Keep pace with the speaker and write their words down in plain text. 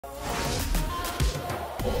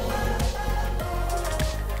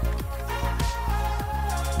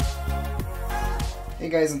Hey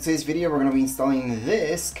guys, in today's video we're going to be installing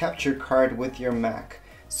this capture card with your Mac.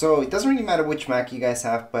 So it doesn't really matter which Mac you guys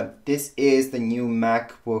have, but this is the new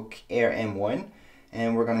MacBook Air M1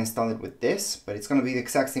 and we're going to install it with this, but it's going to be the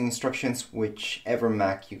exact same instructions whichever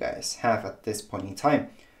Mac you guys have at this point in time.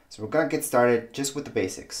 So we're going to get started just with the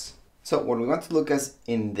basics. So what we want to look at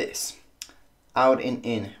in this, out and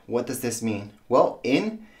in, what does this mean? Well,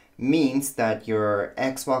 in means that your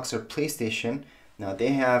Xbox or PlayStation, now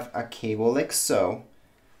they have a cable like so,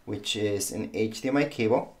 which is an HDMI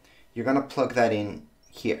cable. You're gonna plug that in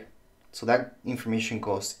here. So that information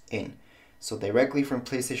goes in. So directly from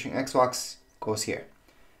PlayStation, Xbox goes here.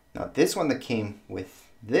 Now this one that came with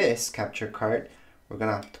this capture card, we're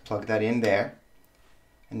gonna have to plug that in there.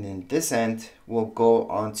 And then this end will go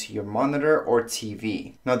onto your monitor or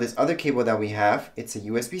TV. Now this other cable that we have, it's a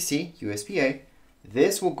USB-C, USB-A.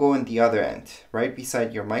 This will go in the other end, right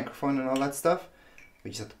beside your microphone and all that stuff. We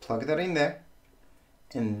just have to plug that in there.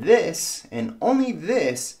 And this, and only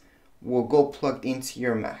this, will go plugged into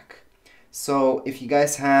your Mac. So if you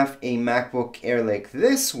guys have a MacBook Air like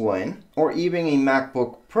this one, or even a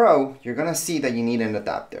MacBook Pro, you're gonna see that you need an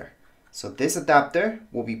adapter. So this adapter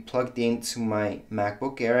will be plugged into my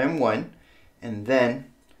MacBook Air M1, and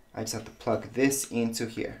then I just have to plug this into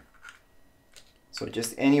here. So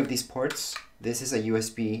just any of these ports. This is a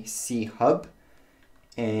USB-C hub,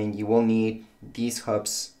 and you will need these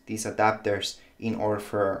hubs, these adapters, in order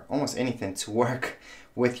for almost anything to work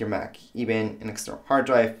with your Mac. Even an external hard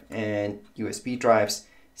drive and USB drives,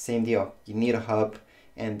 same deal. You need a hub,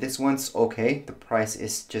 and this one's okay. The price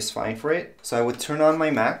is just fine for it. So I would turn on my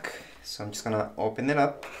Mac. So I'm just gonna open it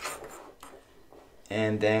up.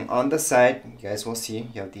 And then on the side, you guys will see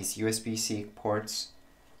you have these USB-C ports.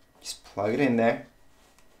 Just plug it in there.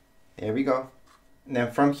 There we go. And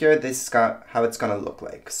then from here, this is how it's gonna look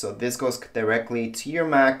like. So this goes directly to your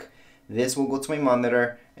Mac. This will go to my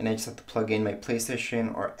monitor, and I just have to plug in my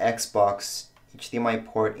PlayStation or Xbox HDMI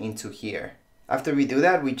port into here. After we do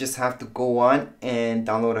that, we just have to go on and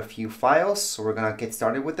download a few files. So we're gonna get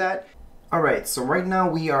started with that. Alright, so right now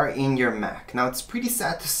we are in your Mac. Now it's pretty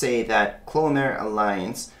sad to say that Cloner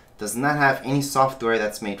Alliance does not have any software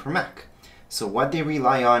that's made for Mac. So what they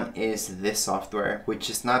rely on is this software, which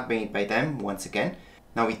is not made by them, once again.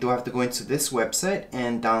 Now we do have to go into this website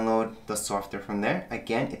and download the software from there.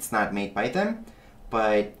 Again, it's not made by them,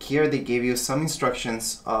 but here they give you some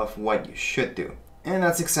instructions of what you should do. And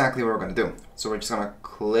that's exactly what we're gonna do. So we're just gonna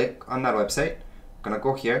click on that website. We're gonna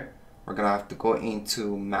go here. We're gonna have to go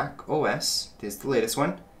into Mac OS. This is the latest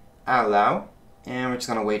one. Allow. And we're just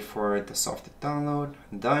gonna wait for the software download.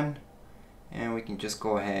 Done. And we can just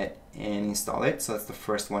go ahead and install it. So that's the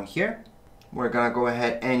first one here. We're gonna go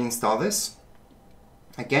ahead and install this.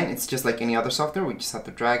 Again, it's just like any other software. We just have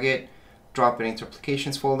to drag it, drop it into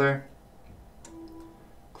applications folder.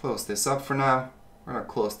 Close this up for now. We're gonna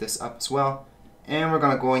close this up as well. And we're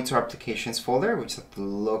gonna go into our applications folder. We just have to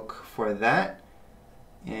look for that.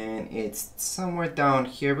 And it's somewhere down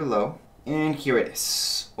here below. And here it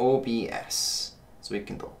is, OBS. So we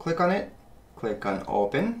can click on it, click on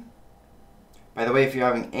open. By the way, if you're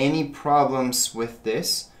having any problems with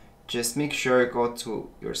this, just make sure to go to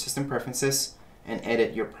your system preferences and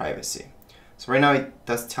edit your privacy. So right now it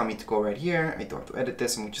does tell me to go right here. I don't have to edit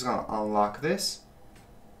this. I'm just gonna unlock this.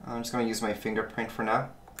 I'm just gonna use my fingerprint for now.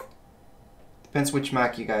 Depends which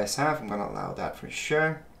Mac you guys have. I'm gonna allow that for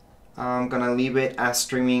sure. I'm gonna leave it as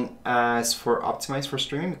streaming as for optimized for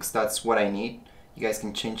streaming because that's what I need. You guys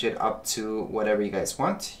can change it up to whatever you guys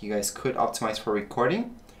want. You guys could optimize for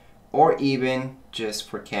recording or even just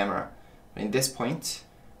for camera. But in this point,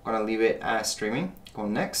 I'm gonna leave it as streaming. Go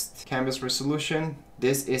next. Canvas resolution.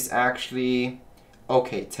 This is actually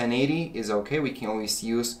okay. 1080 is okay. We can always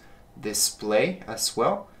use display as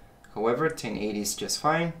well. However, 1080 is just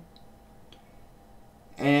fine.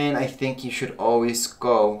 And I think you should always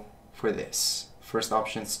go for this. First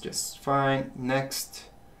option's just fine. Next,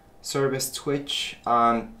 service Twitch.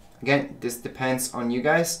 Again, this depends on you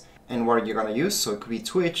guys and what you're gonna use. So it could be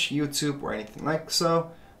Twitch, YouTube, or anything like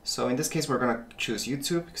so. So in this case, we're gonna choose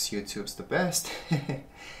YouTube because YouTube's the best.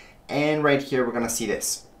 And right here, we're gonna see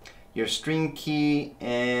this, your stream key,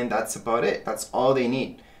 and that's about it. That's all they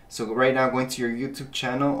need. So right now, going to your YouTube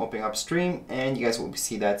channel, open up stream, and you guys will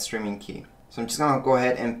see that streaming key. So I'm just gonna go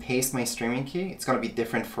ahead and paste my streaming key. It's gonna be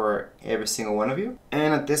different for every single one of you.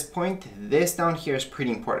 And at this point, this down here is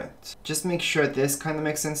pretty important. Just make sure this kind of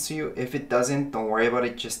makes sense to you. If it doesn't, don't worry about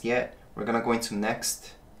it just yet. We're gonna go into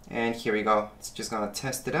next. And here we go. It's just gonna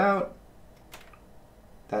test it out.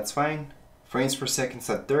 That's fine. Frames per second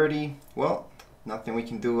at 30. Well, nothing we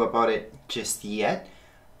can do about it just yet,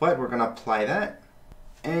 but we're gonna apply that.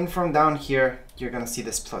 And from down here, you're gonna see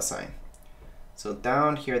this plus sign. So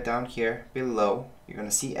down here below, you're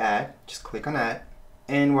gonna see add, just click on add.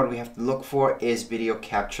 And what we have to look for is video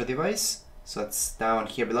capture device. So it's down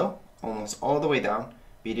here below, almost all the way down,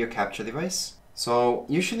 video capture device. So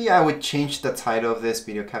usually I would change the title of this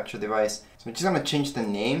video capture device. So I'm just gonna change the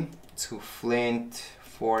name to Flint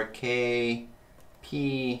 4K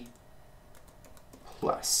P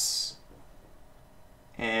Plus.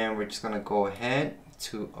 And we're just gonna go ahead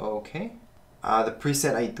to OK. The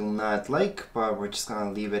preset I do not like, but we're just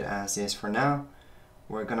gonna leave it as is for now.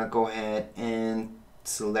 We're gonna go ahead and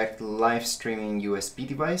select live streaming USB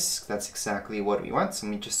device. That's exactly what we want. So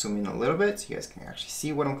let me just zoom in a little bit so you guys can actually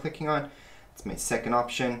see what I'm clicking on. It's my second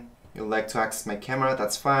option. You'd like to access my camera,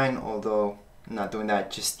 that's fine, although I'm not doing that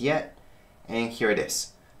just yet. And here it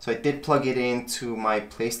is. So I did plug it into my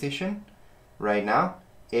PlayStation right now.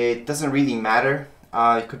 It doesn't really matter.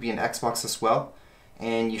 It could be an Xbox as well.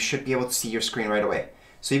 And you should be able to see your screen right away.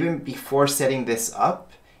 So even before setting this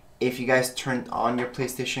up, if you guys turned on your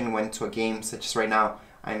PlayStation, went to a game, such as right now,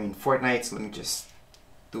 I'm in Fortnite, so let me just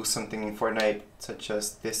do something in Fortnite, such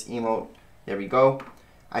as this emote. There we go.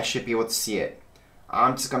 I should be able to see it.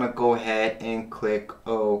 I'm just gonna go ahead and click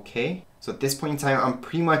OK. So at this point in time, I'm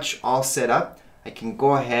pretty much all set up. I can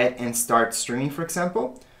go ahead and start streaming, for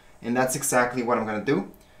example, and that's exactly what I'm gonna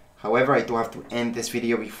do. However, I do have to end this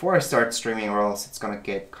video before I start streaming, or else it's gonna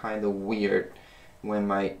get kind of weird when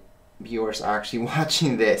my viewers are actually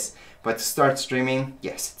watching this. But to start streaming,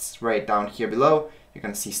 yes, it's right down here below. You're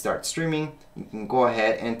gonna see start streaming. You can go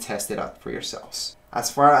ahead and test it out for yourselves.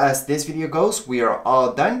 As far as this video goes, we are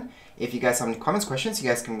all done. If you guys have any comments, questions, you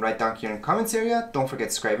guys can write down here in the comments area. Don't forget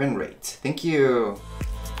to subscribe and rate. Thank you.